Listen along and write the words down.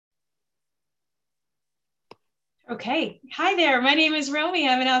Okay. Hi there. My name is Romy.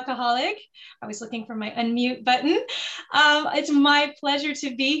 I'm an alcoholic. I was looking for my unmute button. It's my pleasure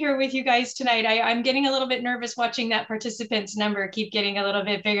to be here with you guys tonight. I'm getting a little bit nervous watching that participants number keep getting a little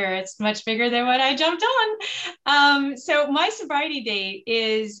bit bigger. It's much bigger than what I jumped on. So my sobriety date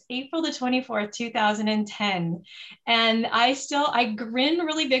is April the 24th, 2010. And I grin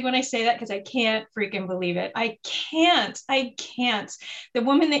really big when I say that because I can't freaking believe it. I can't. The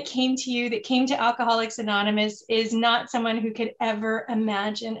woman that came to you, that came to Alcoholics Anonymous, is not someone who could ever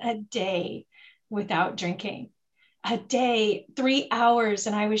imagine a day without drinking. A day, 3 hours,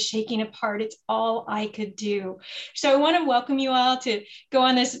 and I was shaking apart. It's all I could do. So I want to welcome you all to go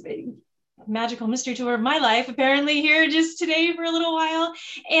on this magical mystery tour of my life, apparently here just today for a little while.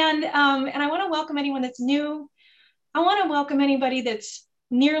 And I want to welcome anyone that's new. I want to welcome anybody that's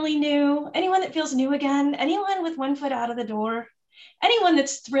nearly new, anyone that feels new again, anyone with one foot out of the door, anyone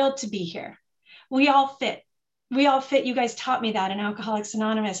that's thrilled to be here. We all fit. We all fit. You guys taught me that in Alcoholics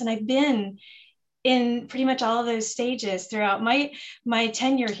Anonymous. And I've been in pretty much all of those stages throughout my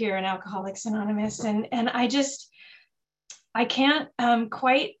tenure here in Alcoholics Anonymous. And I can't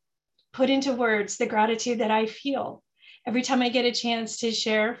quite put into words the gratitude that I feel every time I get a chance to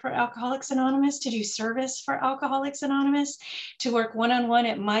share for Alcoholics Anonymous, to do service for Alcoholics Anonymous, to work one-on-one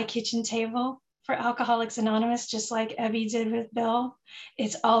at my kitchen table for Alcoholics Anonymous, just like Ebby did with Bill.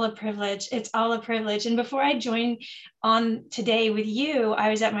 It's all a privilege. It's all a privilege. And before I joined on today with you, I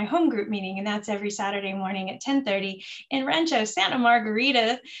was at my home group meeting, and that's every Saturday morning at 10:30 in Rancho Santa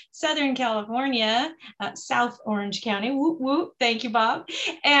Margarita, Southern California, South Orange County. Whoop, whoop. Thank you, Bob.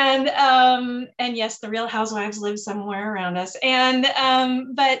 And yes, the Real Housewives live somewhere around us. And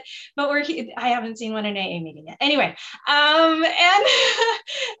but I haven't seen one in an AA meeting yet. Anyway, and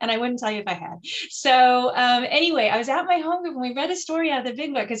I wouldn't tell you if I had. So anyway, I was at my home group and we read a story out of the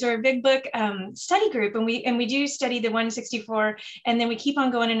big book, because we're a big book study group, and we do study the 164, and then we keep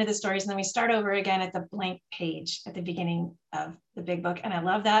on going into the stories, and then we start over again at the blank page at the beginning of the big book. And I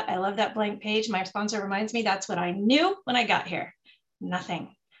love that. I love that blank page. My sponsor reminds me that's what I knew when I got here.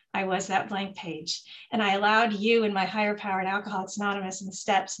 Nothing. I was that blank page. And I allowed you and my higher power and Alcoholics Anonymous and the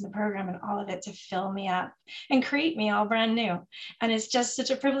steps and the program and all of it to fill me up and create me all brand new. And it's just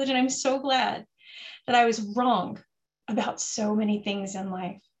such a privilege. And I'm so glad that I was wrong about so many things in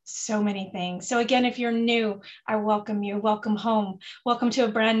life. So many things. So again, if you're new, I welcome you. Welcome home. Welcome to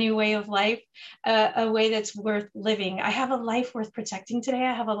a brand new way of life, a way that's worth living. I have a life worth protecting today.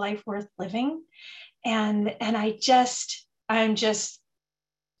 I have a life worth living. And I'm just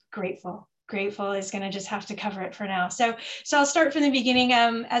grateful. Grateful is going to just have to cover it for now. So I'll start from the beginning.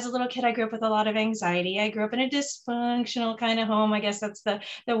 As a little kid, I grew up with a lot of anxiety. I grew up in a dysfunctional kind of home. I guess that's the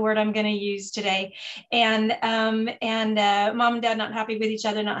word I'm going to use today. And mom and dad not happy with each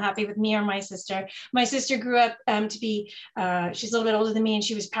other, not happy with me or my sister. My sister grew up to be, she's a little bit older than me, and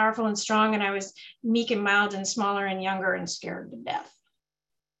she was powerful and strong. And I was meek and mild and smaller and younger and scared to death.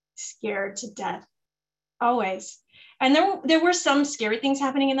 Scared to death. Always. And there were some scary things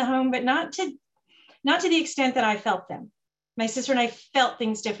happening in the home, but not to the extent that I felt them. My sister and I felt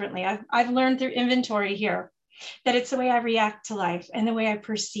things differently. I've learned through inventory here that it's the way I react to life and the way I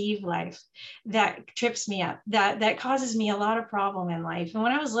perceive life that trips me up, that causes me a lot of problem in life. And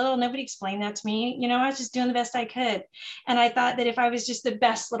when I was little, nobody explained that to me. You know, I was just doing the best I could. And I thought that if I was just the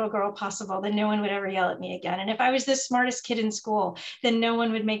best little girl possible, then no one would ever yell at me again. And if I was the smartest kid in school, then no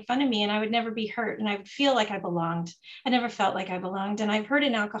one would make fun of me and I would never be hurt. And I would feel like I belonged. I never felt like I belonged. And I've heard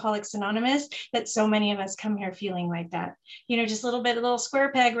in Alcoholics Anonymous that so many of us come here feeling like that. You know, just a little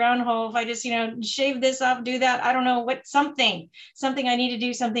square peg, round hole. If I just, shave this off, do that, I don't know what, something I need to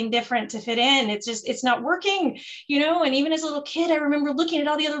do something different to fit in. It's not working, and even as a little kid, I remember looking at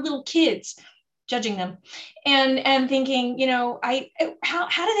all the other little kids, judging them and thinking,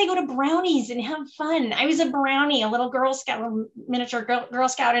 how do they go to brownies and have fun? I was a brownie, a little Girl Scout, a miniature Girl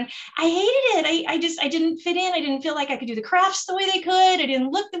Scout, and I hated it. I didn't fit in. I didn't feel like I could do the crafts the way they could. I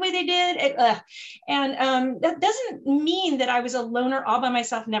didn't look the way they did. That doesn't mean that I was a loner all by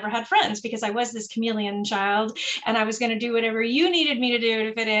myself, never had friends, because I was this chameleon child and I was going to do whatever you needed me to do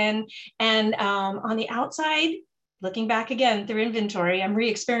to fit in. And on the outside, looking back again through inventory, I'm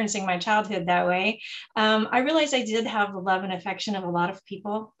re-experiencing my childhood that way. I realized I did have the love and affection of a lot of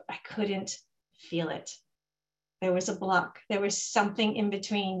people, but I couldn't feel it. There was a block. There was something in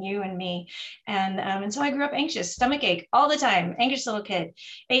between you and me. And so I grew up anxious, stomach ache all the time, anxious little kid.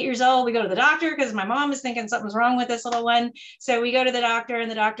 8 years old, we go to the doctor because my mom is thinking something's wrong with this little one. So we go to the doctor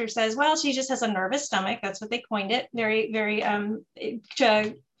and the doctor says, well, she just has a nervous stomach. That's what they coined it. Very, very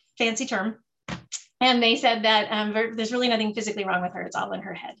fancy term. And they said that there's really nothing physically wrong with her. It's all in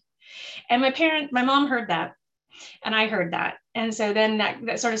her head. And my mom heard that. And I heard that. And so then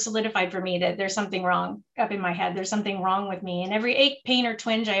that sort of solidified for me that there's something wrong up in my head. There's something wrong with me. And every ache, pain, or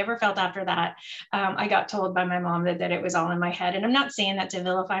twinge I ever felt after that, I got told by my mom that it was all in my head. And I'm not saying that to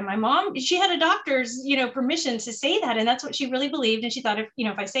vilify my mom. She had a doctor's, permission to say that. And that's what she really believed. And she thought,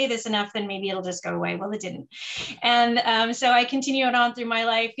 if I say this enough, then maybe it'll just go away. Well, it didn't. And so I continued on through my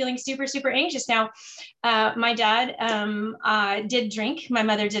life feeling super, super anxious. Now, my dad did drink. My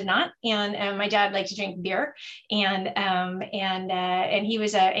mother did not. And my dad liked to drink beer. And he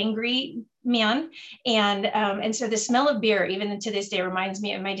was an angry man. And so the smell of beer, even to this day, reminds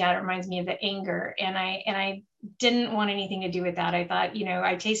me of my dad, reminds me of the anger. And I didn't want anything to do with that. I thought,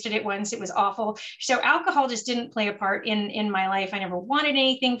 I tasted it once, it was awful. So alcohol just didn't play a part in my life. I never wanted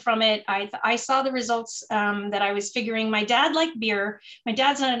anything from it. I saw the results that I was figuring. My dad liked beer. My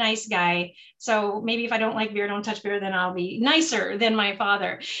dad's not a nice guy. So maybe if I don't like beer, don't touch beer, then I'll be nicer than my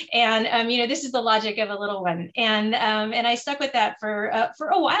father. And, this is the logic of a little one. And I stuck with that for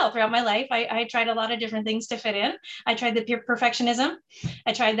a while throughout my life. I tried a lot of different things to fit in. I tried the peer perfectionism.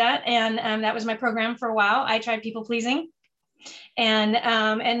 I tried that. And that was my program for a while. I tried people pleasing. And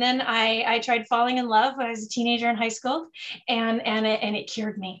then I tried falling in love when I was a teenager in high school, and it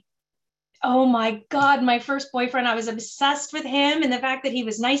cured me. Oh my God, my first boyfriend, I was obsessed with him and the fact that he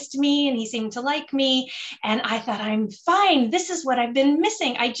was nice to me and he seemed to like me. And I thought, I'm fine. This is what I've been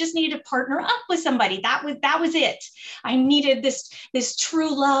missing. I just needed to partner up with somebody. That was it. I needed this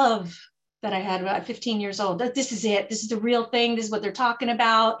true love that I had about 15 years old. This is it. This is the real thing. This is what they're talking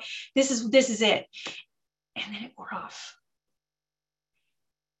about. This is it. And then it wore off.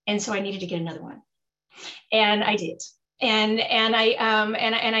 And so I needed to get another one. And I did. And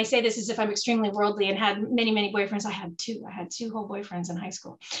I say this as if I'm extremely worldly and had many, many boyfriends. I had two whole boyfriends in high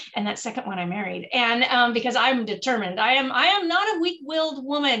school. And that second one I married. And because I'm determined, I am not a weak-willed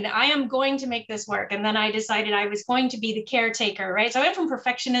woman. I am going to make this work. And then I decided I was going to be the caretaker, right? So I went from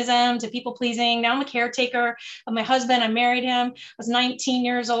perfectionism to people pleasing. Now I'm a caretaker of my husband. I married him. I was 19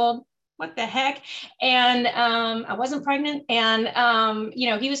 years old. What the heck? And I wasn't pregnant. And,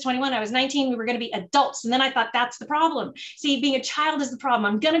 he was 21, I was 19, we were going to be adults. And then I thought, that's the problem. See, being a child is the problem.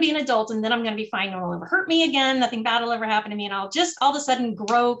 I'm going to be an adult and then I'm going to be fine. No one will ever hurt me again. Nothing bad will ever happen to me. And I'll just all of a sudden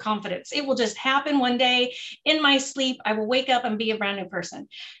grow confidence. It will just happen one day in my sleep. I will wake up and be a brand new person.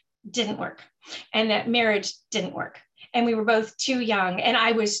 Didn't work. And that marriage didn't work. And we were both too young and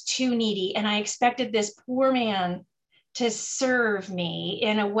I was too needy. And I expected this poor man to serve me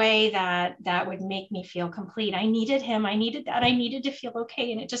in a way that would make me feel complete. I needed him. I needed that. I needed to feel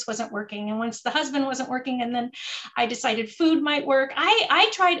okay. And it just wasn't working. And once the husband wasn't working, and then I decided food might work. I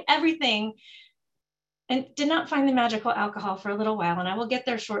tried everything and did not find the magical alcohol for a little while. And I will get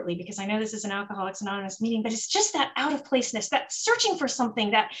there shortly because I know this is an Alcoholics Anonymous meeting, but it's just that out of placeness, that searching for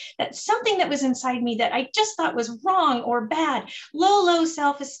something, that something that was inside me that I just thought was wrong or bad, low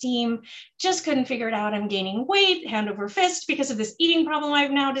self-esteem, just couldn't figure it out. I'm gaining weight, hand over fist because of this eating problem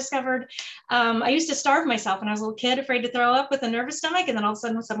I've now discovered. I used to starve myself when I was a little kid, afraid to throw up with a nervous stomach. And then all of a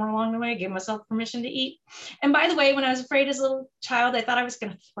sudden, somewhere along the way, I gave myself permission to eat. And by the way, when I was afraid as a little child, I thought I was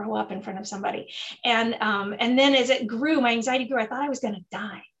going to throw up in front of somebody. And then as it grew, my anxiety grew, I thought I was going to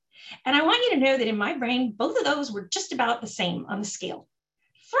die. And I want you to know that in my brain, both of those were just about the same on the scale.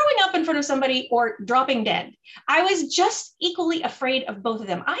 Throwing up in front of somebody or dropping dead. I was just equally afraid of both of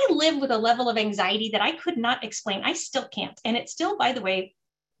them. I live with a level of anxiety that I could not explain. I still can't. And it still, by the way,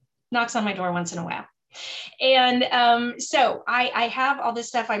 knocks on my door once in a while. And so I have all this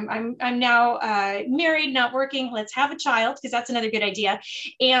stuff. I'm now married, not working. Let's have a child, because that's another good idea.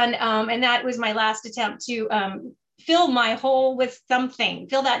 And that was my last attempt to fill my hole with something,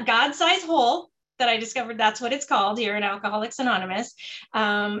 fill that God-sized hole that I discovered that's what it's called here in Alcoholics Anonymous.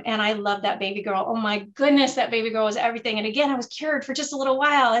 And I love that baby girl. Oh my goodness, that baby girl was everything. And again, I was cured for just a little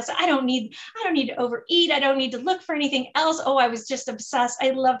while. I said, I don't need to overeat. I don't need to look for anything else. Oh, I was just obsessed. I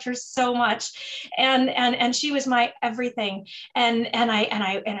loved her so much. And she was my everything. And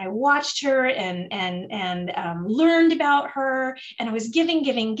I watched her and learned about her, and I was giving,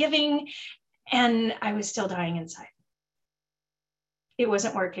 and I was still dying inside. It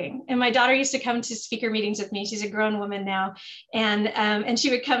wasn't working. And my daughter used to come to speaker meetings with me. She's a grown woman now. And she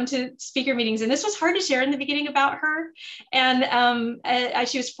would come to speaker meetings. And this was hard to share in the beginning about her. And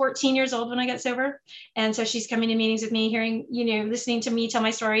she was 14 years old when I got sober. And so she's coming to meetings with me, hearing, listening to me tell my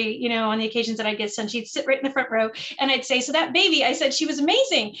story, on the occasions that I get sent. She'd sit right in the front row. And I'd say, so that baby, I said, she was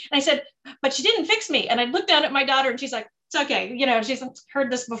amazing. And I said, but she didn't fix me. And I'd look down at my daughter and she's like, it's okay. She's heard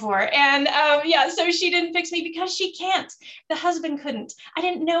this before. And so she didn't fix me because she can't. The husband couldn't. I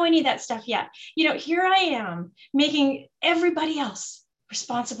didn't know any of that stuff yet. Here I am making everybody else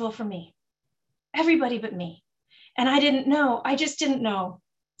responsible for me. Everybody but me. And I didn't know. I just didn't know.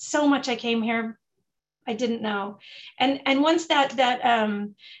 So much I came here, I didn't know. And once that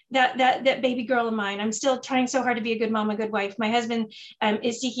baby girl of mine, I'm still trying so hard to be a good mom, a good wife. My husband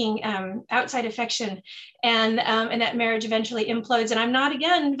is seeking outside affection, and that marriage eventually implodes. And I'm not,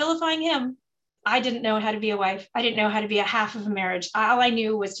 again, vilifying him. I didn't know how to be a wife. I didn't know how to be a half of a marriage. All I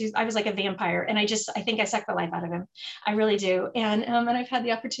knew was I was like a vampire, and I think I sucked the life out of him. I really do. And I've had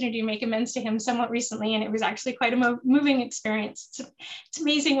the opportunity to make amends to him somewhat recently, and it was actually quite a moving experience. It's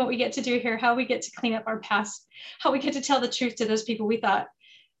amazing what we get to do here, how we get to clean up our past, how we get to tell the truth to those people we thought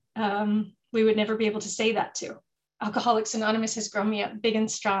we would never be able to say that to. Alcoholics Anonymous has grown me up big and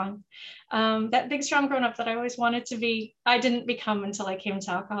strong. That big, strong grown up that I always wanted to be, I didn't become until I came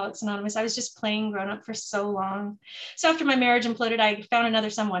to Alcoholics Anonymous. I was just playing grown up for so long. So after my marriage imploded, I found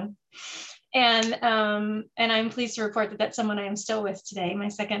another someone. And I'm pleased to report that that's someone I am still with today. My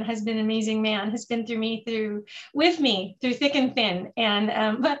second husband, amazing man, has been with me through thick and thin,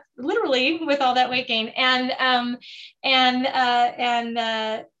 and but literally with all that weight gain.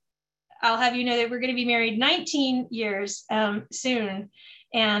 I'll have you know that we're going to be married 19 years soon.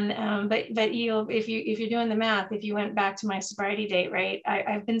 And but you'll, if you're doing the math, if you went back to my sobriety date, right,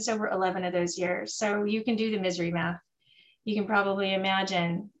 I've been sober 11 of those years. So you can do the misery math. You can probably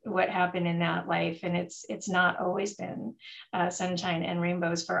imagine what happened in that life. And it's not always been sunshine and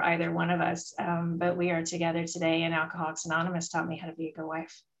rainbows for either one of us. But we are together today, and Alcoholics Anonymous taught me how to be a good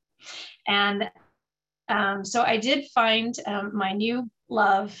wife. And so I did find my new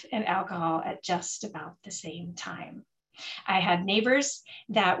love and alcohol at just about the same time. I had neighbors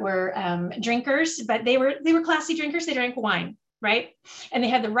that were drinkers, but they were classy drinkers. They drank wine, right? And they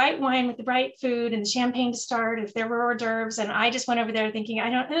had the right wine with the right food and the champagne to start if there were hors d'oeuvres. And I just went over there thinking, I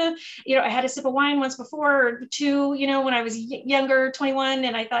don't, I had a sip of wine once before, or two, when I was younger, 21,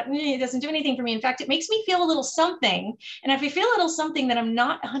 and I thought, it doesn't do anything for me. In fact, it makes me feel a little something. And if I feel a little something, then I'm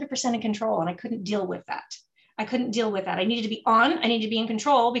not 100% in control, and I couldn't deal with that. I needed to be on, I needed to be in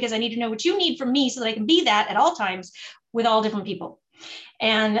control, because I need to know what you need from me so that I can be that at all times with all different people.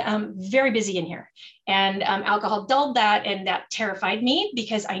 And very busy in here. And alcohol dulled that, and that terrified me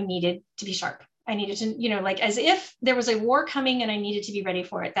because I needed to be sharp. I needed to, like as if there was a war coming and I needed to be ready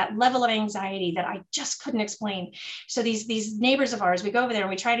for it. That level of anxiety that I just couldn't explain. So these neighbors of ours, we go over there and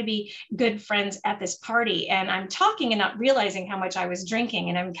we try to be good friends at this party. And I'm talking and not realizing how much I was drinking,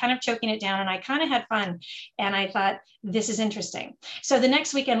 and I'm kind of choking it down, and I kind of had fun. And I thought, this is interesting. So the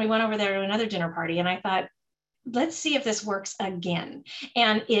next weekend we went over there to another dinner party, and I thought, let's see if this works again.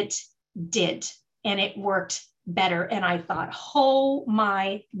 And it did. And it worked better. And I thought, oh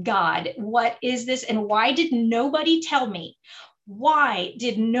my God, what is this? And why did nobody tell me? Why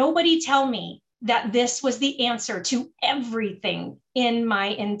did nobody tell me that this was the answer to everything in my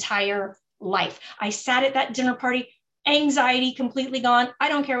entire life? I sat at that dinner party, anxiety completely gone. I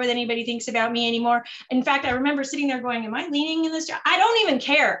don't care what anybody thinks about me anymore. In fact, I remember sitting there going, am I leaning in this chair? I don't even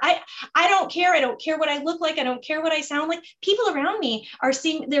care. I don't care. I don't care what I look like. I don't care what I sound like. People around me are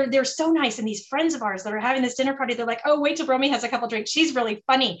seeing, they're so nice. And these friends of ours that are having this dinner party, they're like, oh, wait till Romy has a couple drinks. She's really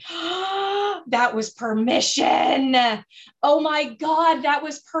funny. That was permission. Oh my God, that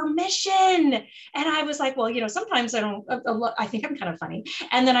was permission. And I was like, well, sometimes I think I'm kind of funny.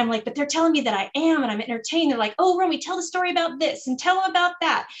 And then I'm like, but they're telling me that I am, and I'm entertained. They're like, oh, Romy, tell the story about this and tell them about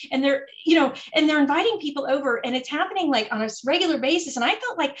that. And they're inviting people over, and it's happening like on a regular basis. And I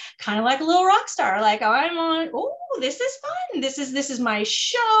felt like kind of like a little rock star, like I'm on, oh, this is fun. This is my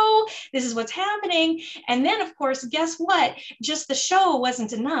show. This is what's happening. And then of course, guess what? Just the show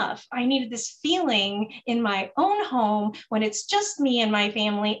wasn't enough. I needed this feeling in my own home when it's just me and my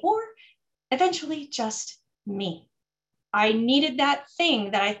family, or eventually just me. I needed that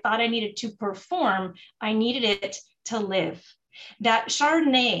thing that I thought I needed to perform. I needed it to live. That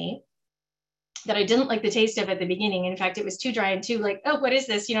Chardonnay that I didn't like the taste of at the beginning. In fact, it was too dry and too like, oh, what is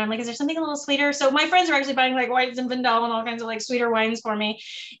this? I'm like, is there something a little sweeter? So my friends are actually buying like white Zinfandel and all kinds of like sweeter wines for me.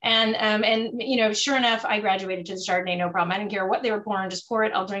 And sure enough, I graduated to the Chardonnay, no problem. I didn't care what they were pouring, just pour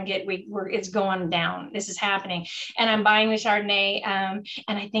it, I'll drink it. It's going down. This is happening. And I'm buying the Chardonnay. And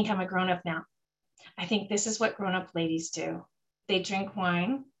I think I'm a grown-up now. I think this is what grown-up ladies do. They drink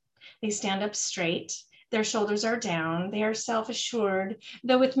wine, they stand up straight, their shoulders are down, they are self-assured,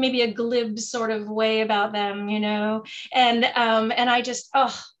 though with maybe a glib sort of way about them, and I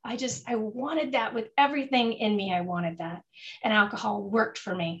wanted that with everything in me. I wanted that. And alcohol worked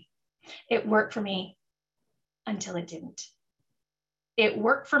for me. It worked for me until it didn't. It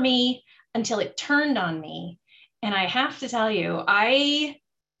worked for me until it turned on me. And I have to tell you, I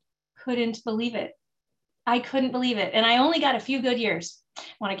couldn't believe it. I couldn't believe it. And I only got a few good years.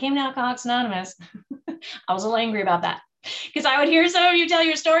 When I came to Alcoholics Anonymous, I was a little angry about that because I would hear some of you tell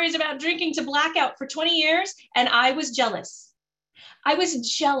your stories about drinking to blackout for 20 years, and I was jealous. I was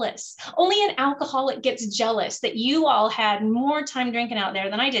jealous. Only an alcoholic gets jealous that you all had more time drinking out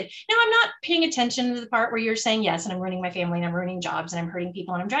there than I did. Now, I'm not paying attention to the part where you're saying, yes, and I'm ruining my family and I'm ruining jobs and I'm hurting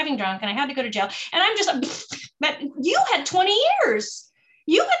people and I'm driving drunk and I had to go to jail. And I'm just, but you had 20 years.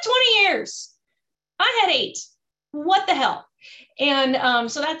 You had 20 years. I had 8. What the hell?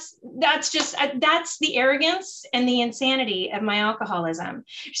 And so that's the arrogance and the insanity of my alcoholism.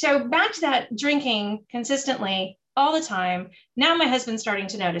 So back to that drinking consistently all the time. Now my husband's starting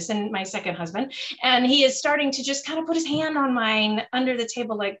to notice, and my second husband, and he is starting to just kind of put his hand on mine under the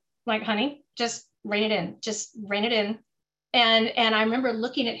table, like, honey, just rein it in, just rein it in. And I remember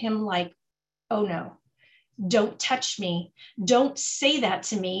looking at him like, oh no, don't touch me. Don't say that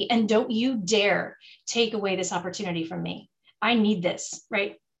to me. And don't you dare take away this opportunity from me. I need this,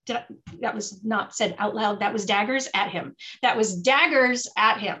 right? That was not said out loud. That was daggers at him. That was daggers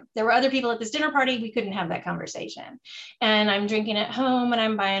at him. There were other people at this dinner party. We couldn't have that conversation. And I'm drinking at home and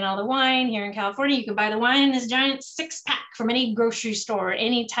I'm buying all the wine here in California. You can buy the wine in this giant 6-pack from any grocery store,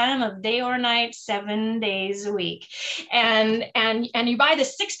 any time of day or night, 7 days a week. And you buy the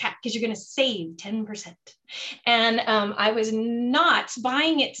 6-pack because you're going to save 10%. And I was not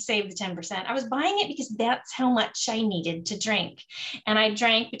buying it to save the 10%. I was buying it because that's how much I needed to drink. And I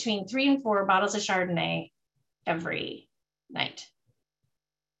drank between 3 and 4 bottles of Chardonnay every night.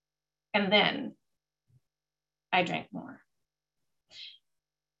 And then I drank more.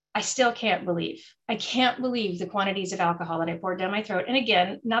 I still can't believe. I can't believe the quantities of alcohol that I poured down my throat. And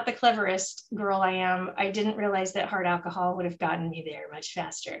again, not the cleverest girl I am. I didn't realize that hard alcohol would have gotten me there much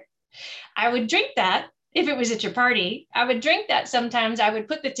faster. I would drink that. If it was at your party, I would drink that sometimes. I would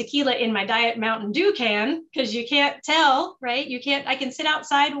put the tequila in my Diet Mountain Dew can because you can't tell, right? I can sit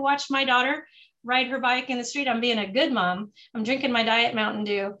outside and watch my daughter ride her bike in the street. I'm being a good mom. I'm drinking my Diet Mountain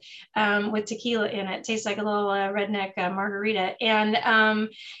Dew with tequila in it. It tastes like a little redneck margarita. And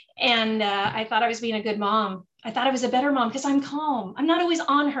I thought I was being a good mom. I thought I was a better mom because I'm calm. I'm not always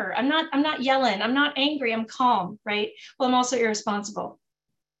on her. I'm not yelling. I'm not angry. I'm calm, right? Well, I'm also irresponsible.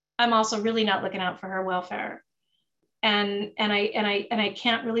 I'm also really not looking out for her welfare. And I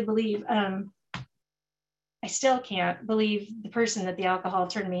can't really believe, I still can't believe the person that the alcohol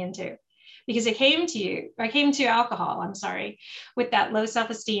turned me into, because I came to alcohol, I'm sorry, with that low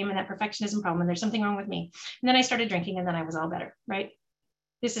self-esteem and that perfectionism problem, and there's something wrong with me. And then I started drinking and then I was all better, right?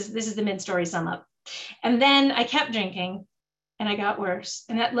 This is the mid-story sum up. And then I kept drinking and I got worse.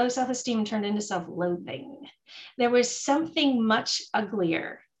 And that low self-esteem turned into self-loathing. There was something much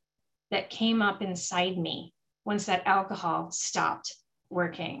uglier that came up inside me once that alcohol stopped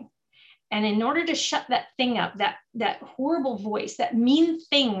working. And in order to shut that thing up, that horrible voice, that mean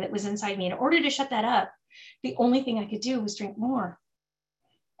thing that was inside me, in order to shut that up, the only thing I could do was drink more.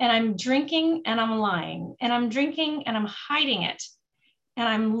 And I'm drinking and I'm lying, and I'm drinking and I'm hiding it. And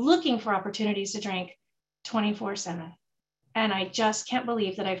I'm looking for opportunities to drink 24/7. And I just can't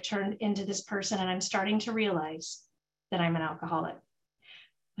believe that I've turned into this person, and I'm starting to realize that I'm an alcoholic.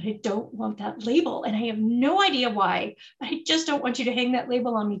 But I don't want that label, and I have no idea why. I just don't want you to hang that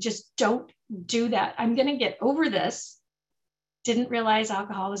label on me. Just don't do that. I'm going to get over this. Didn't realize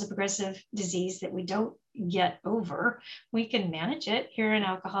alcohol was a progressive disease that we don't get over. We can manage it here in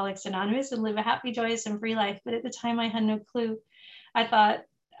Alcoholics Anonymous and live a happy, joyous, and free life. But at the time, I had no clue. I thought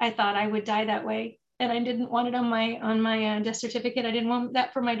I would die that way. And I didn't want it on my death certificate. I didn't want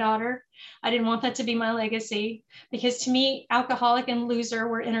that for my daughter. I didn't want that to be my legacy, because to me, alcoholic and loser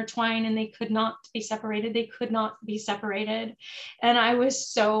were intertwined and they could not be separated. They could not be separated. And I was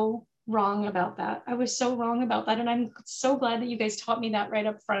so wrong about that. I was so wrong about that. And I'm so glad that you guys taught me that right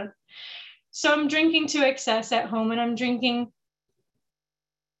up front. So I'm drinking to excess at home, and I'm drinking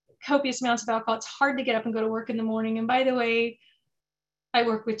copious amounts of alcohol. It's hard to get up and go to work in the morning. And by the way, I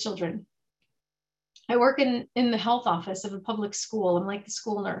work with children. I work in the health office of a public school. I'm like the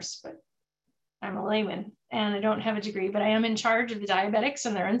school nurse, but I'm a layman and I don't have a degree, but I am in charge of the diabetics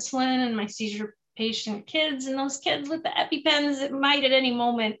and their insulin and my seizure patient kids, and those kids with the EpiPens that might at any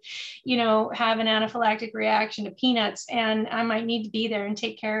moment, have an anaphylactic reaction to peanuts, and I might need to be there and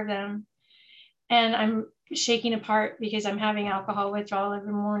take care of them. And I'm shaking apart because I'm having alcohol withdrawal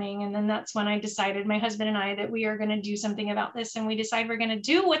every morning. And then that's when I decided, my husband and I, that we are going to do something about this. And we decide we're going to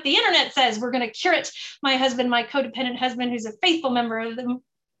do what the internet says. We're going to cure it. My husband, my codependent husband, who's a faithful member of the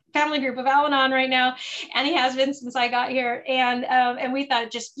family group of Al-Anon right now, and he has been since I got here. And we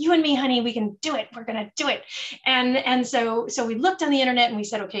thought, just you and me, honey, we can do it. We're gonna do it. And so we looked on the internet and we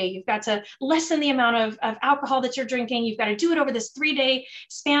said, okay, you've got to lessen the amount of alcohol that you're drinking. You've got to do it over this 3-day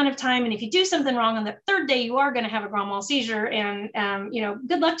span of time. And if you do something wrong on the third day, you are going to have a grand mal seizure. And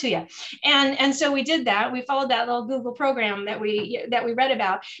good luck to you. And so we did that. We followed that little Google program that we read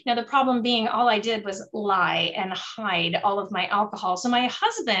about. Now the problem being, all I did was lie and hide all of my alcohol. So my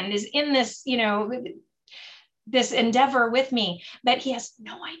husband is in this, this endeavor with me, but he has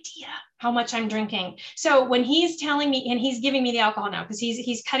no idea how much I'm drinking. So when he's telling me, and he's giving me the alcohol now because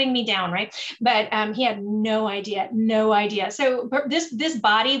he's cutting me down, right? But he had no idea. So this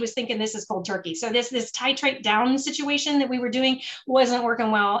body was thinking this is cold turkey. So this titrate down situation that we were doing wasn't working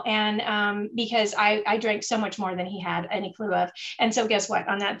well, and because I drank so much more than he had any clue of. And so guess what?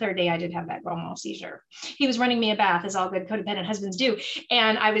 On that third day, I did have that grand mal seizure. He was running me a bath, as all good codependent husbands do,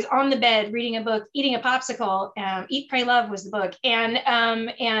 and I was on the bed reading a book, eating a popsicle. Eat, Pray, Love was the book, and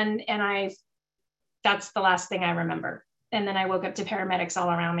that's the last thing I remember. And then I woke up to paramedics all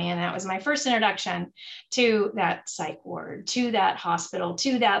around me. And that was my first introduction to that psych ward, to that hospital,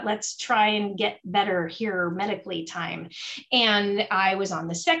 to that let's try and get better here medically time. And I was on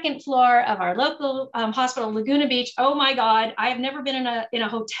the second floor of our local hospital, Laguna Beach. Oh my God, I have never been in a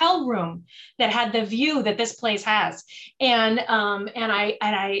hotel room that had the view that this place has. And I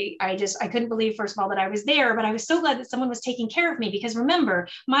couldn't believe, first of all, that I was there, but I was so glad that someone was taking care of me, because remember,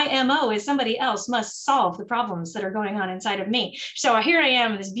 my MO is somebody else must solve the problems that are going on inside of me. So here I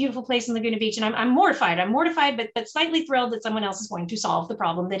am in this beautiful place in Laguna Beach, and I'm mortified. I'm mortified, but slightly thrilled that someone else is going to solve the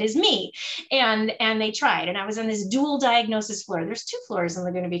problem that is me. And they tried, and I was on this dual diagnosis floor. There's 2 floors in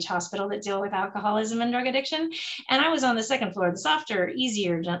Laguna Beach Hospital that deal with alcoholism and drug addiction. And I was on the second floor, the softer,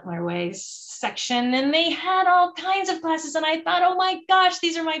 easier, gentler ways section. And they had all kinds of classes. And I thought, oh my gosh,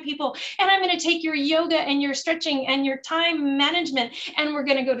 these are my people. And I'm going to take your yoga and your stretching and your time management. And we're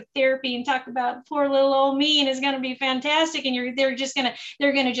going to go to therapy and talk about poor little old me. And it's going to be fantastic. And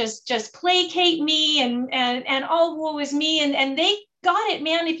they're going to just placate me and all woe is me. And they got it,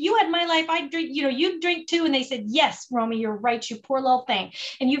 man. If you had my life, I'd drink, you'd drink too. And they said, yes, Romy, you're right. You poor little thing.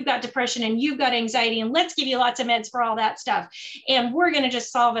 And you've got depression and you've got anxiety, and let's give you lots of meds for all that stuff. And we're going to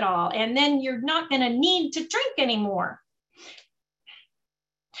just solve it all. And then you're not going to need to drink anymore.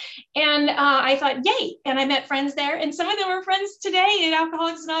 And I thought, yay. And I met friends there, and some of them are friends today in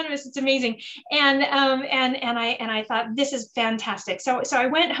Alcoholics Anonymous. It's amazing. And I thought, this is fantastic. So I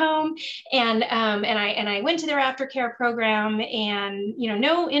went home and I went to their aftercare program, and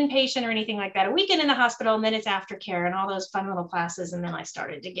no inpatient or anything like that. A weekend in the hospital, and then it's aftercare and all those fun little classes. And then I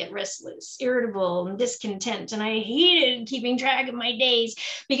started to get restless, irritable, and discontent. And I hated keeping track of my days,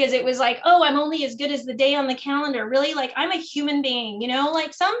 because it was like, oh, I'm only as good as the day on the calendar. Really? Like, I'm a human being,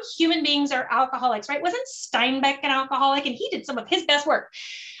 like some human beings are alcoholics, right? Wasn't Steinbeck an alcoholic? And he did some of his best work.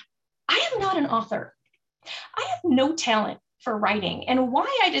 I am not an author. I have no talent for writing. And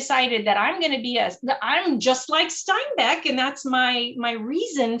why I decided that I'm just like Steinbeck, and that's my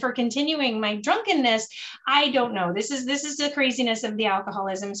reason for continuing my drunkenness, I don't know. This is the craziness of the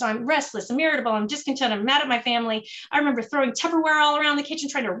alcoholism. So I'm restless, I'm irritable, I'm discontent, I'm mad at my family. I remember throwing Tupperware all around the kitchen,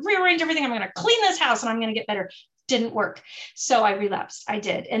 trying to rearrange everything. I'm going to clean this house and I'm going to get better. Didn't work. So I relapsed. I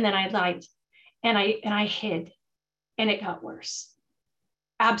did. And then I lied, and I hid, and it got worse.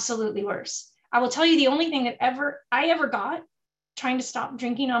 Absolutely worse. I will tell you, the only thing that I ever got trying to stop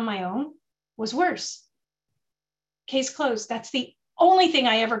drinking on my own was worse. Case closed. That's the only thing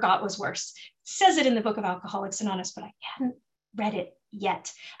I ever got was worse. It says it in the book of Alcoholics Anonymous, but I hadn't read it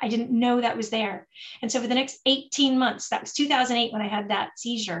yet. I didn't know that was there. And so for the next 18 months, that was 2008 when I had that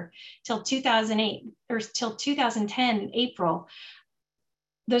seizure, till 2008 or till 2010, April,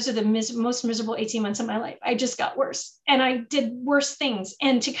 those are the most miserable 18 months of my life. I just got worse, and I did worse things.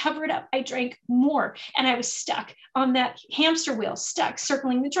 And to cover it up, I drank more, and I was stuck on that hamster wheel, stuck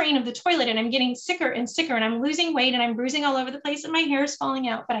circling the drain of the toilet. And I'm getting sicker and sicker, and I'm losing weight, and I'm bruising all over the place, and my hair is falling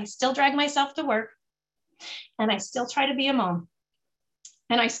out, but I still drag myself to work, and I still try to be a mom,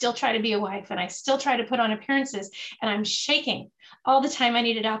 and I still try to be a wife, and I still try to put on appearances, and I'm shaking all the time. I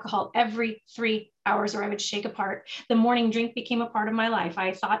needed alcohol every 3 hours, or I would shake apart. The morning drink became a part of my life.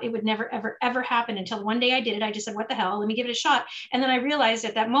 I thought it would never, ever, ever happen until one day I did it. I just said, what the hell? Let me give it a shot. And then I realized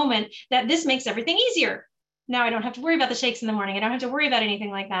at that moment that this makes everything easier. Now I don't have to worry about the shakes in the morning. I don't have to worry about anything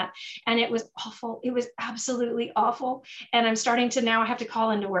like that. And it was awful. It was absolutely awful. And I'm starting to now have to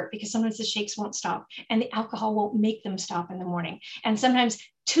call into work, because sometimes the shakes won't stop, and the alcohol won't make them stop in the morning. And sometimes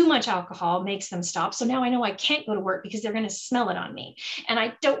too much alcohol makes them stop. So now I know I can't go to work because they're going to smell it on me. And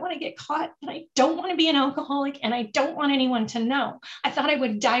I don't want to get caught, and I don't want to be an alcoholic, and I don't want anyone to know. I thought I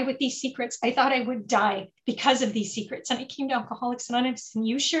would die with these secrets. I thought I would die because of these secrets. And I came to Alcoholics Anonymous, and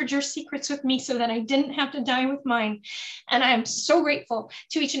you shared your secrets with me so that I didn't have to die with mine. And I am so grateful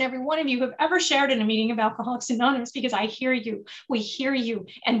to each and every one of you who have ever shared in a meeting of Alcoholics Anonymous, because I hear you, we hear you,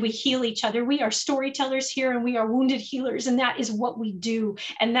 and we heal each other. We are storytellers here, and we are wounded healers, and that is what we do.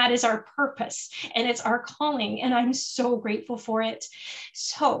 And that is our purpose, and it's our calling. And I'm so grateful for it.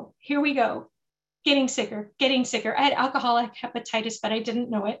 So here we go. Getting sicker. I had alcoholic hepatitis, but I didn't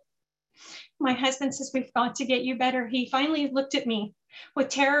know it. My husband says, we've got to get you better. He finally looked at me with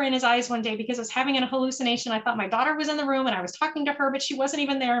terror in his eyes one day because I was having a hallucination. I thought my daughter was in the room and I was talking to her, but she wasn't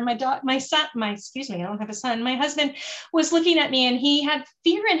even there. And my husband was looking at me, and he had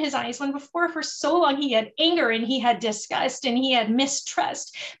fear in his eyes when before for so long he had anger and he had disgust and he had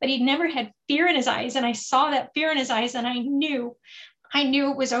mistrust, but he never had fear in his eyes. And I saw that fear in his eyes, and I knew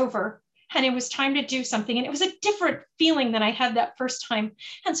it was over. And it was time to do something. And it was a different feeling than I had that first time.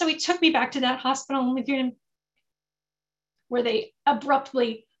 And so he took me back to that hospital where they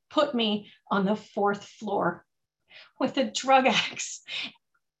abruptly put me on the 4th floor with the drug addicts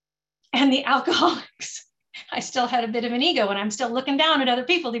and the alcoholics. I still had a bit of an ego, and I'm still looking down at other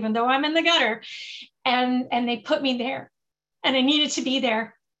people, even though I'm in the gutter. And they put me there, and I needed to be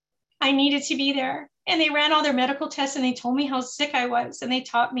there. And they ran all their medical tests, and they told me how sick I was. And they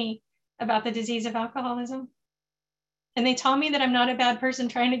taught me about the disease of alcoholism. And they taught me that I'm not a bad person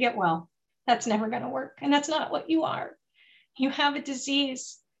trying to get well. That's never going to work. And that's not what you are. You have a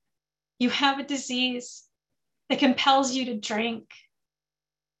disease. You have a disease that compels you to drink.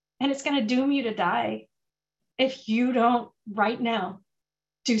 And it's going to doom you to die if you don't right now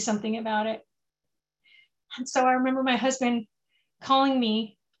do something about it. And so I remember my husband calling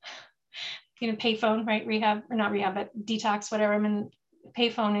me, payphone, right? Rehab, or not rehab, but detox, whatever. I'm in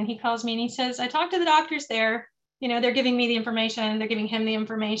payphone, and he calls me and he says, I talked to the doctors there. They're giving me the information. They're giving him the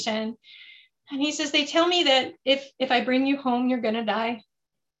information. And he says, they tell me that if I bring you home, you're going to die.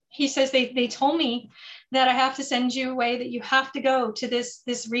 He says, they told me that I have to send you away, that you have to go to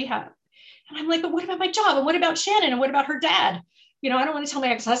this rehab. And I'm like, but what about my job? And what about Shannon? And what about her dad? I don't want to tell my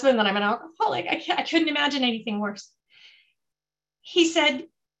ex-husband that I'm an alcoholic. I couldn't imagine anything worse. He said,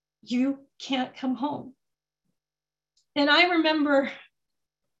 you can't come home. And I remember,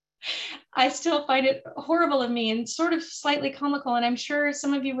 I still find it horrible of me and sort of slightly comical, and I'm sure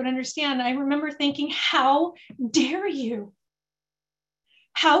some of you would understand. I remember thinking, how dare you?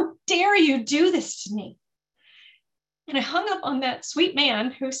 How dare you do this to me? And I hung up on that sweet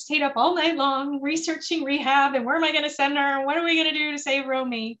man who stayed up all night long researching rehab and where am I going to send her? And what are we going to do to save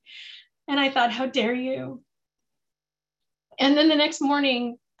Romy? And I thought, how dare you? And then the next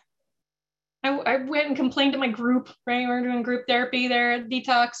morning, I went and complained to my group, right? We were doing group therapy there at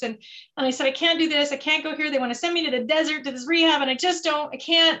Detox. And I said, I can't do this. I can't go here. They want to send me to the desert, to this rehab. And I just don't, I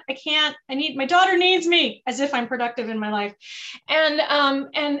can't, my daughter needs me, as if I'm productive in my life.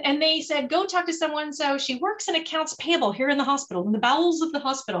 And they said, go talk to someone. So she works in accounts payable here in the hospital, in the bowels of the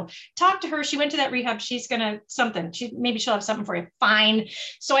hospital. Talk to her. She went to that rehab. She's going to something. Maybe she'll have something for you. Fine.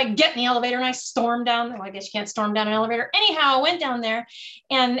 So I get in the elevator and I storm down. Well, I guess you can't storm down an elevator. Anyhow, I went down there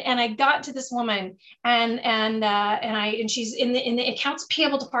and I got to this woman and she's in the accounts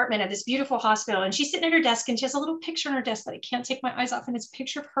payable department at this beautiful hospital, and she's sitting at her desk and she has a little picture on her desk that I can't take my eyes off, and it's a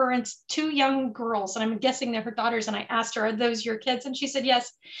picture of her and 2 young girls, and I'm guessing they're her daughters. And I asked her, are those your kids? And she said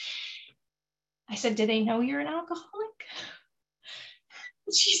yes. I said, do they know you're an alcoholic?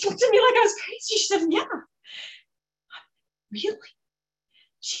 And she looked at me like I was crazy. She said, yeah. Really?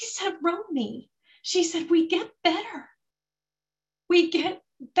 She said, Romy, she said, we get better.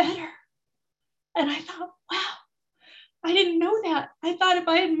 And I thought, wow, I didn't know that. I thought if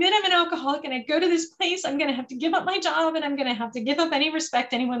I admit I'm an alcoholic and I go to this place, I'm going to have to give up my job, and I'm going to have to give up any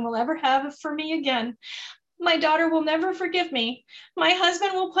respect anyone will ever have for me again. My daughter will never forgive me. My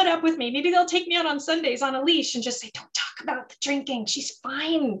husband will put up with me. Maybe they'll take me out on Sundays on a leash and just say, don't talk about the drinking. She's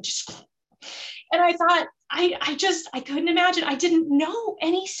fine. And I thought, I couldn't imagine. I didn't know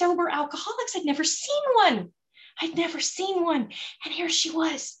any sober alcoholics. I'd never seen one. And here she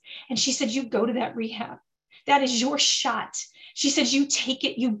was. And she said, you go to that rehab. That is your shot. She said, you take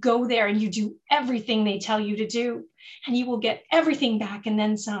it, you go there, and you do everything they tell you to do, and you will get everything back and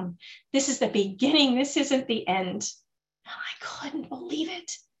then some. This is the beginning. This isn't the end. And I couldn't believe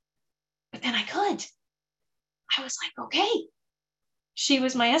it. But then I could. I was like, okay. She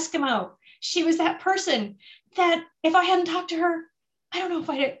was my Eskimo. She was that person that if I hadn't talked to her, I don't know if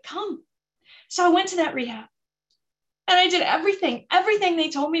I'd come. So I went to that rehab. And I did everything they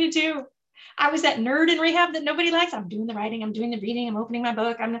told me to do. I was that nerd in rehab that nobody likes. I'm doing the writing, I'm doing the reading, I'm opening my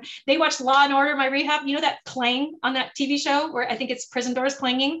book. They watched Law and Order, my rehab. You know that clang on that TV show where I think it's prison doors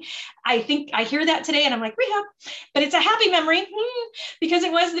clanging? I think I hear that today and I'm like, rehab. But it's a happy memory because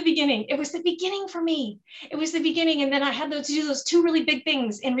it was the beginning. It was the beginning for me. It was the beginning. And then I had to do those two really big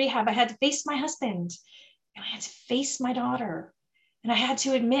things in rehab. I had to face my husband and I had to face my daughter. And I had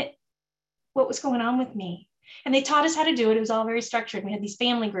to admit what was going on with me. And they taught us how to do it. It was all very structured. We had these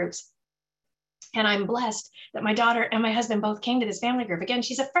family groups. And I'm blessed that my daughter and my husband both came to this family group. Again,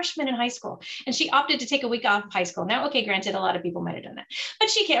 she's a freshman in high school and she opted to take a week off of high school. Now, okay, granted, a lot of people might have done that, but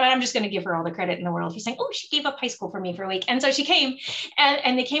she came, and I'm just going to give her all the credit in the world for saying, oh, she gave up high school for me for a week. And so she came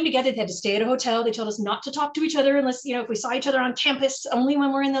and they came together. They had to stay at a hotel. They told us not to talk to each other unless, if we saw each other on campus, only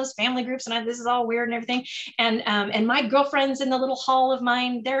when we're in those family groups. And this is all weird and everything. And my girlfriends in the little hall of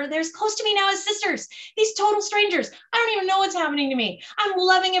mine, they're as close to me now as sisters, these total strangers. I don't even know what's happening to me. I'm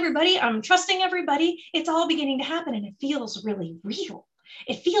loving everybody. I'm trusting everybody. It's all beginning to happen and it feels really real.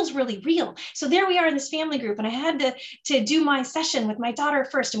 It feels really real. So there we are in this family group and I had to do my session with my daughter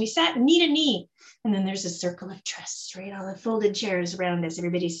first and we sat knee to knee. And then there's a circle of trust, right? All the folded chairs around us.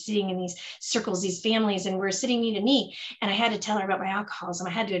 Everybody's sitting in these circles, these families, and we're sitting knee to knee. And I had to tell her about my alcoholism.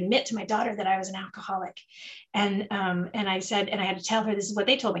 I had to admit to my daughter that I was an alcoholic. And I said, and I had to tell her, this is what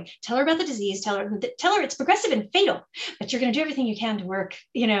they told me. Tell her about the disease. Tell her it's progressive and fatal, but you're going to do everything you can to work,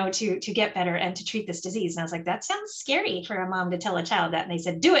 to get better and to treat this disease. And I was like, that sounds scary for a mom to tell a child that. And they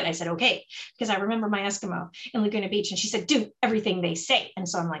said, do it. And I said, okay, because I remember my Eskimo in Laguna Beach, and she said, do everything they say. And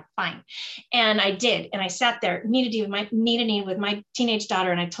so I'm like, fine. And I did. And I sat there knee to knee with my teenage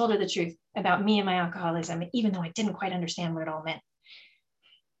daughter. And I told her the truth about me and my alcoholism, even though I didn't quite understand what it all meant.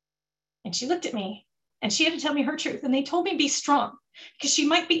 And she looked at me and she had to tell me her truth. And they told me be strong because she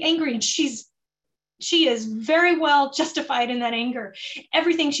might be angry and she is very well justified in that anger.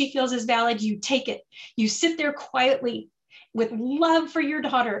 Everything she feels is valid. You take it. You sit there quietly with love for your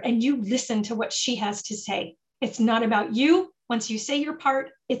daughter and you listen to what she has to say. It's not about you. Once you say your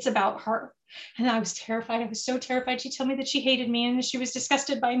part, it's about her. And I was terrified. I was so terrified. She told me that she hated me and she was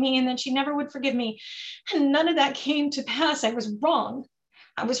disgusted by me and that she never would forgive me. And none of that came to pass. I was wrong.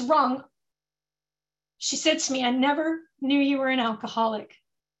 I was wrong. She said to me, I never knew you were an alcoholic.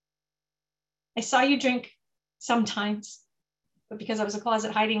 I saw you drink sometimes, but because I was a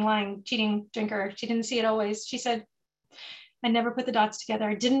closet hiding, lying, cheating drinker, she didn't see it always. She said, I never put the dots together.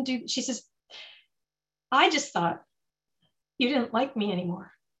 I didn't do, she says, I just thought you didn't like me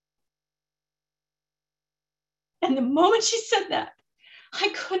anymore. And the moment she said that, I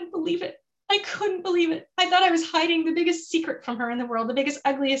couldn't believe it. I couldn't believe it. I thought I was hiding the biggest secret from her in the world, the biggest,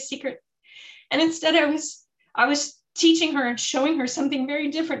 ugliest secret. And instead I was teaching her and showing her something very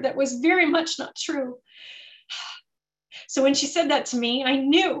different that was very much not true. So when she said that to me, I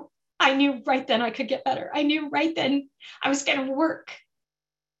knew right then I could get better. I knew right then I was going to work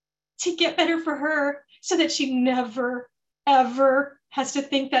to get better for her so that she never, ever has to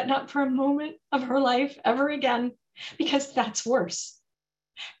think that, not for a moment of her life ever again, because that's worse.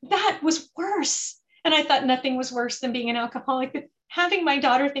 That was worse. And I thought nothing was worse than being an alcoholic, but having my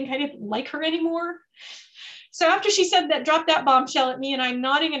daughter think I didn't like her anymore. So after she said that, dropped that bombshell at me, and I'm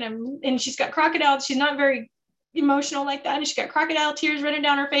nodding and she's got crocodile. She's not very emotional like that. And she's got crocodile tears running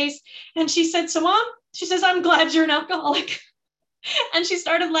down her face. And she said, so Mom, she says, I'm glad you're an alcoholic. And she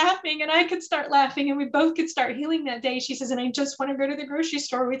started laughing and I could start laughing and we both could start healing that day. She says, and I just want to go to the grocery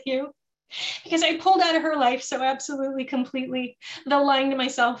store with you, because I pulled out of her life so absolutely completely, though lying to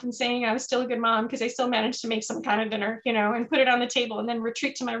myself and saying I was still a good mom because I still managed to make some kind of dinner, and put it on the table and then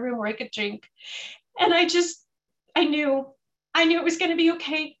retreat to my room where I could drink. And I knew it was going to be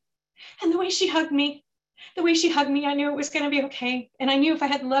okay. And the way she hugged me, I knew it was going to be okay. And I knew if I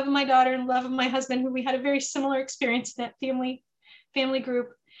had the love of my daughter and love of my husband, who we had a very similar experience in that family group.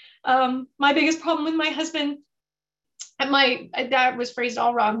 My biggest problem with my husband, that was phrased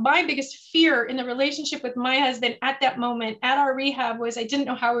all wrong. My biggest fear in the relationship with my husband at that moment at our rehab was I didn't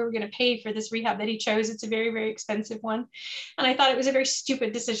know how we were going to pay for this rehab that he chose. It's a very, very expensive one. And I thought it was a very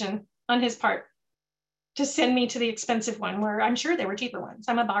stupid decision on his part to send me to the expensive one, where I'm sure there were cheaper ones.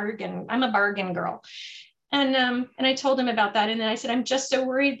 I'm a bargain girl. And I told him about that. And then I said, I'm just so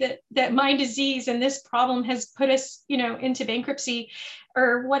worried that my disease and this problem has put us, into bankruptcy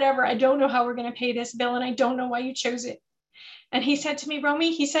or whatever. I don't know how we're going to pay this bill. And I don't know why you chose it. And he said to me,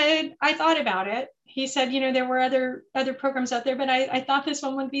 Romy, he said, I thought about it. He said, there were other programs out there, but I thought this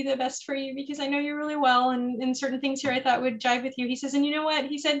one would be the best for you because I know you really well. And certain things here I thought would jive with you. He says, and you know what?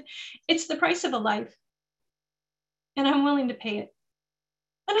 He said, it's the price of a life. And I'm willing to pay it.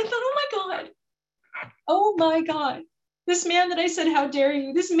 And I thought, oh my God. This man that I said, how dare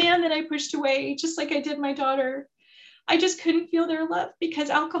you? This man that I pushed away, just like I did my daughter. I just couldn't feel their love because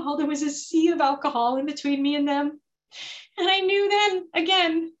alcohol, there was a sea of alcohol in between me and them. And I knew then,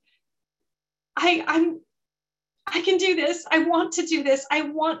 again, I can do this. I want to do this. I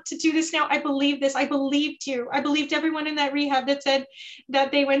want to do this now. I believe this. I believed you. I believed everyone in that rehab that said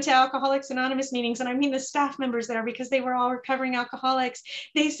that they went to Alcoholics Anonymous meetings. And I mean the staff members there, because they were all recovering alcoholics.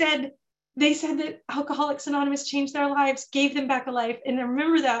 They said that Alcoholics Anonymous changed their lives, gave them back a life. And I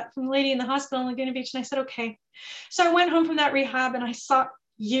remember that from the lady in the hospital in Laguna Beach. And I said, okay. So I went home from that rehab and I sought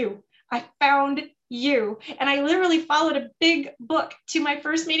you. I found you. And I literally followed a big book to my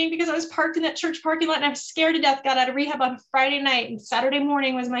first meeting because I was parked in that church parking lot and I was scared to death, got out of rehab on Friday night, and Saturday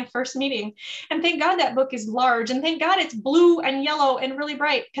morning was my first meeting. And thank God that book is large, and thank God it's blue and yellow and really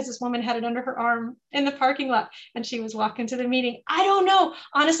bright, because this woman had it under her arm in the parking lot and she was walking to the meeting. I don't know.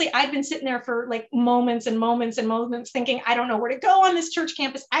 Honestly, I'd been sitting there for like moments and moments and moments thinking, I don't know where to go on this church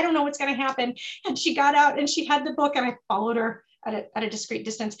campus. I don't know what's going to happen. And she got out and she had the book and I followed her at a discreet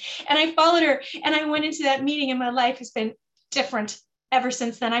distance. And I followed her and I went into that meeting, and my life has been different ever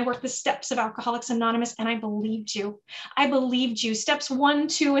since then. I worked the steps of Alcoholics Anonymous and I believed you. I believed you. Steps 1,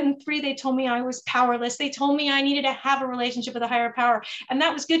 2, and 3, they told me I was powerless. They told me I needed to have a relationship with a higher power. And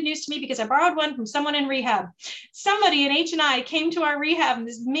that was good news to me because I borrowed one from someone in rehab. Somebody in H&I came to our rehab, and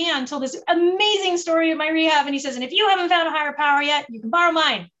this man told this amazing story of my rehab. And he says, and if you haven't found a higher power yet, you can borrow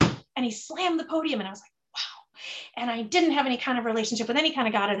mine. And he slammed the podium, and I was like, and I didn't have any kind of relationship with any kind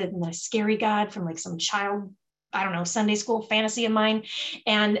of God other than a scary God from like some child, I don't know, Sunday school fantasy of mine.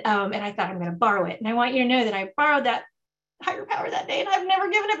 And I thought, I'm going to borrow it. And I want you to know that I borrowed that higher power that day and I've never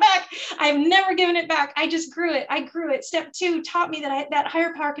given it back. I've never given it back. I just grew it. I grew it. Step 2 taught me that that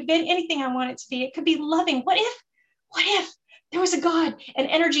higher power could be anything I want it to be. It could be loving. What if there was a God, an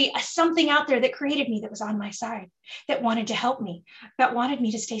energy, a something out there that created me, that was on my side, that wanted to help me, that wanted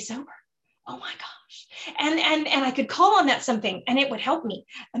me to stay sober? Oh my gosh. And I could call on that something and it would help me.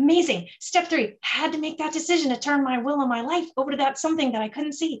 Amazing. Step 3, had to make that decision to turn my will and my life over to that something that I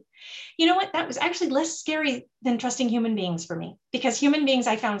couldn't see. You know what? That was actually less scary than trusting human beings for me, because human beings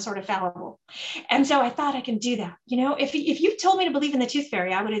I found sort of fallible. And so I thought I can do that. You know, if you told me to believe in the tooth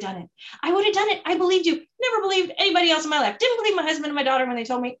fairy, I would have done it. I would have done it. I believed you. Never believed anybody else in my life. Didn't believe my husband and my daughter when they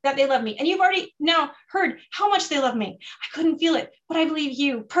told me that they love me. And you've already now heard how much they love me. I couldn't feel it, but I believe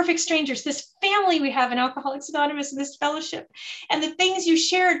you, perfect strangers, this family we have in Alcoholics Anonymous, this fellowship, and the things you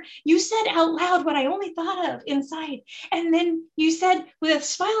shared. You said out loud what I only thought of inside. And then you said with a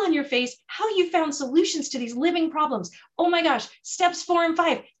smile on your face how you found solutions to these living problems. Oh my gosh, steps 4 and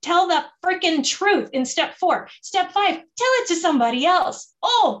 5, tell the freaking truth in step 4. Step 5, tell it to somebody else.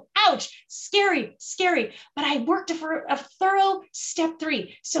 Oh, ouch, scary, scary. But I worked for a thorough step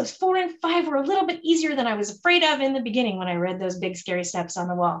 3. So 4 and 5 were a little bit easier than I was afraid of in the beginning when I read those big, scary steps on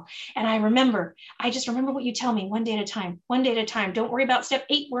the wall. And I just remember what you tell me, one day at a time, one day at a time. Don't worry about step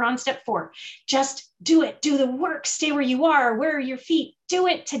 8, we're on step 4. Just do it, do the work, stay where you are, where are your feet, do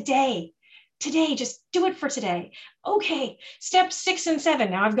it today. Today, just do it for today. Okay, step 6 and 7.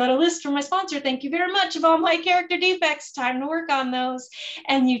 Now I've got a list from my sponsor. Thank you very much of all my character defects. Time to work on those.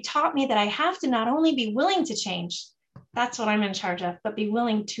 And you taught me that I have to not only be willing to change, that's what I'm in charge of, but be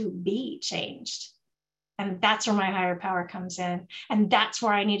willing to be changed. And that's where my higher power comes in. And that's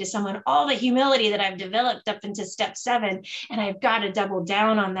where I need to summon all the humility that I've developed up into step 7. And I've got to double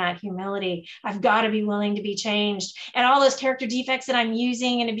down on that humility. I've got to be willing to be changed. And all those character defects that I'm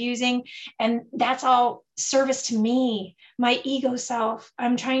using and abusing, and that's all service to me, my ego self.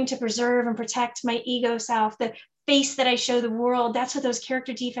 I'm trying to preserve and protect my ego self, the face that I show the world. That's what those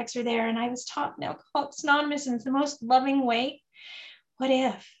character defects are there. And I was taught in Alcoholics Anonymous in the most loving way. What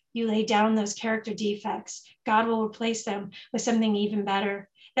if you lay down those character defects? God will replace them with something even better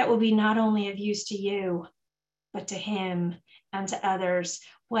that will be not only of use to you, but to him and to others.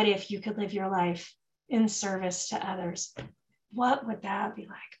 What if you could live your life in service to others? What would that be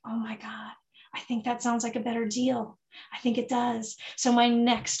like? Oh my God, I think that sounds like a better deal. I think it does. So my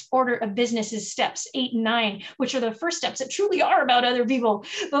next order of business is steps 8 and 9, which are the first steps that truly are about other people.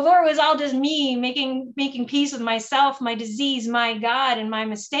 Before it was all just me making peace with myself, my disease, my God, and my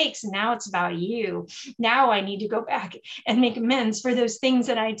mistakes. Now it's about you. Now I need to go back and make amends for those things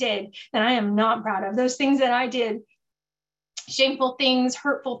that I did that I am not proud of, those things that I did, shameful things,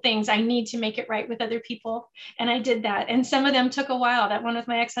 hurtful things. I need to make it right with other people. And I did that. And some of them took a while. That one with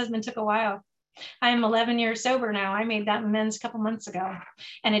my ex-husband took a while. I'm 11 years sober now. I made that amends a couple months ago.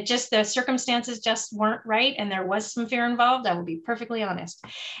 And it just, the circumstances just weren't right. And there was some fear involved. I will be perfectly honest.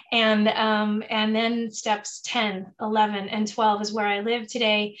 And then steps 10, 11, and 12 is where I live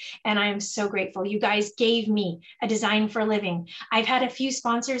today. And I am so grateful. You guys gave me a design for living. I've had a few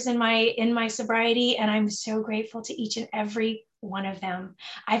sponsors in my sobriety, and I'm so grateful to each and every one of them.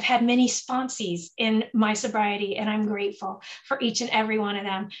 I've had many sponsees in my sobriety, and I'm grateful for each and every one of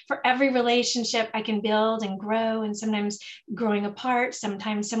them, for every relationship I can build and grow, and sometimes growing apart,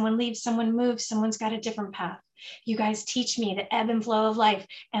 sometimes someone leaves, someone moves, someone's got a different path. You guys teach me the ebb and flow of life,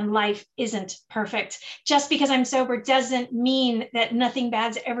 and life isn't perfect. Just because I'm sober doesn't mean that nothing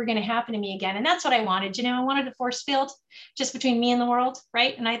bad's ever going to happen to me again. And that's what I wanted. You know, I wanted a force field just between me and the world,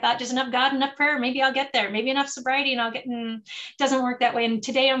 right? And I thought just enough God, enough prayer, maybe I'll get there. Maybe enough sobriety and I'll get, doesn't work that way. And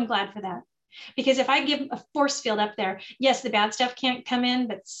today I'm glad for that. Because if I give a force field up there, yes, the bad stuff can't come in,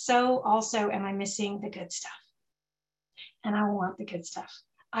 but so also am I missing the good stuff. And I want the good stuff.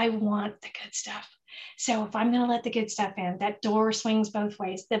 I want the good stuff. So if I'm going to let the good stuff in, that door swings both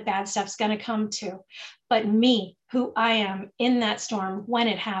ways. The bad stuff's going to come too. But me, who I am in that storm when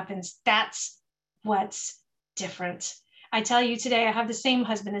it happens, that's what's different. I tell you today, I have the same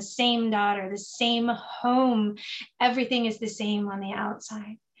husband, the same daughter, the same home. Everything is the same on the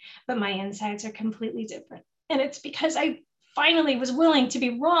outside, but my insides are completely different. And it's because I finally was willing to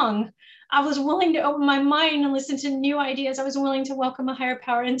be wrong. I was willing to open my mind and listen to new ideas. I was willing to welcome a higher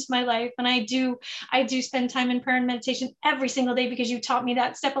power into my life. And I do spend time in prayer and meditation every single day, because you taught me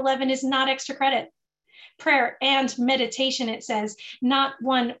that step 11 is not extra credit. Prayer and meditation, it says, not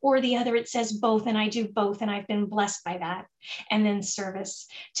one or the other. It says both, and I do both, and I've been blessed by that. And then service.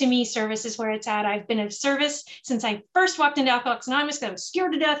 To me, service is where it's at. I've been of service since I first walked into Alcoholics Anonymous. I was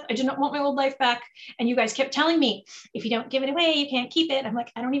scared to death. I did not want my old life back. And you guys kept telling me, if you don't give it away, you can't keep it. I'm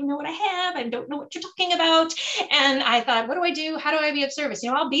like, I don't even know what I have. I don't know what you're talking about. And I thought, what do I do? How do I be of service?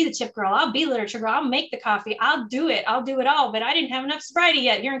 You know, I'll be the tip girl. I'll be literature girl. I'll make the coffee. I'll do it. I'll do it all. But I didn't have enough sobriety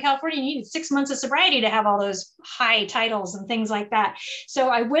yet. Here in California, you needed 6 months of sobriety to have all those high titles and things like that. So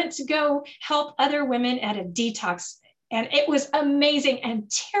I went to go help other women at a detox. And it was amazing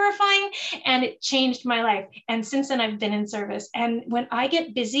and terrifying, and it changed my life. And since then, I've been in service. And when I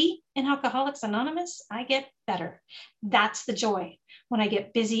get busy in Alcoholics Anonymous, I get better. That's the joy. When I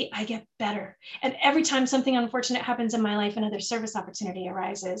get busy, I get better. And every time something unfortunate happens in my life, another service opportunity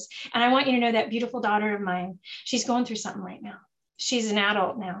arises. And I want you to know that beautiful daughter of mine, she's going through something right now. She's an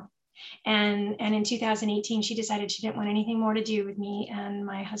adult now. And in 2018, she decided she didn't want anything more to do with me and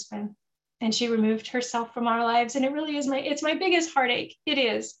my husband. And she removed herself from our lives. And it really is it's my biggest heartache. It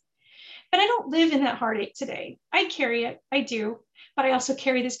is. But I don't live in that heartache today. I carry it. I do. But I also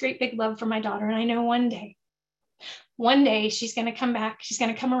carry this great big love for my daughter. And I know one day she's going to come back. She's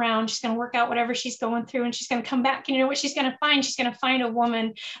going to come around. She's going to work out whatever she's going through. And she's going to come back. And you know what she's going to find? She's going to find a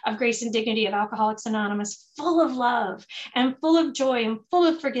woman of grace and dignity of Alcoholics Anonymous, full of love and full of joy and full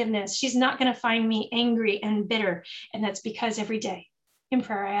of forgiveness. She's not going to find me angry and bitter. And that's because every day, in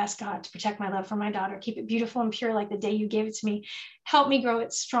prayer, I ask God to protect my love for my daughter, keep it beautiful and pure like the day you gave it to me. Help me grow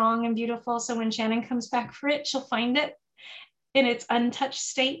it strong and beautiful, so when Shannon comes back for it, she'll find it in its untouched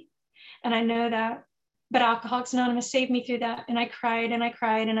state. And I know that. But Alcoholics Anonymous saved me through that. And I cried and I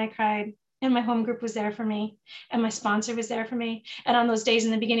cried and I cried. And my home group was there for me. And my sponsor was there for me. And on those days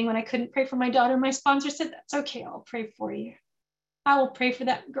in the beginning when I couldn't pray for my daughter, my sponsor said, that's okay, I'll pray for you. I will pray for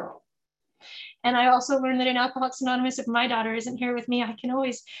that girl. And I also learned that in Alcoholics Anonymous, if my daughter isn't here with me, I can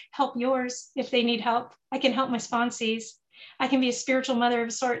always help yours if they need help. I can help my sponsees. I can be a spiritual mother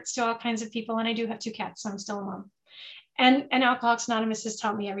of sorts to all kinds of people. And I do have 2 cats, so I'm still a mom. And Alcoholics Anonymous has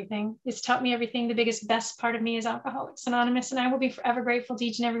taught me everything. It's taught me everything. The biggest, best part of me is Alcoholics Anonymous. And I will be forever grateful to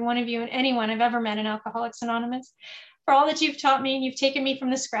each and every one of you and anyone I've ever met in Alcoholics Anonymous for all that you've taught me. And you've taken me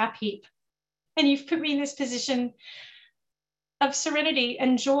from the scrap heap. And you've put me in this position of serenity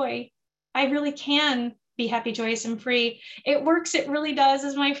and joy. I really can be happy, joyous, and free. It works. It really does,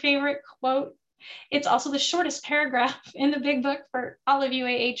 is my favorite quote. It's also the shortest paragraph in the big book for all of you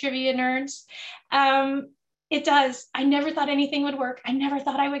AA trivia nerds. It does. I never thought anything would work. I never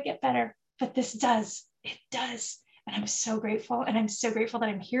thought I would get better, but this does. It does. And I'm so grateful. And I'm so grateful that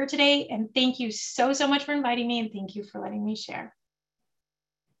I'm here today. And thank you so, so much for inviting me. And thank you for letting me share.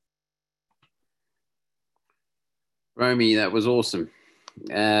 Romy, that was awesome.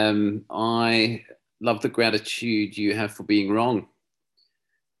 I love the gratitude you have for being wrong,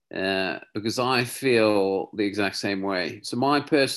 because I feel the exact same way. So my personal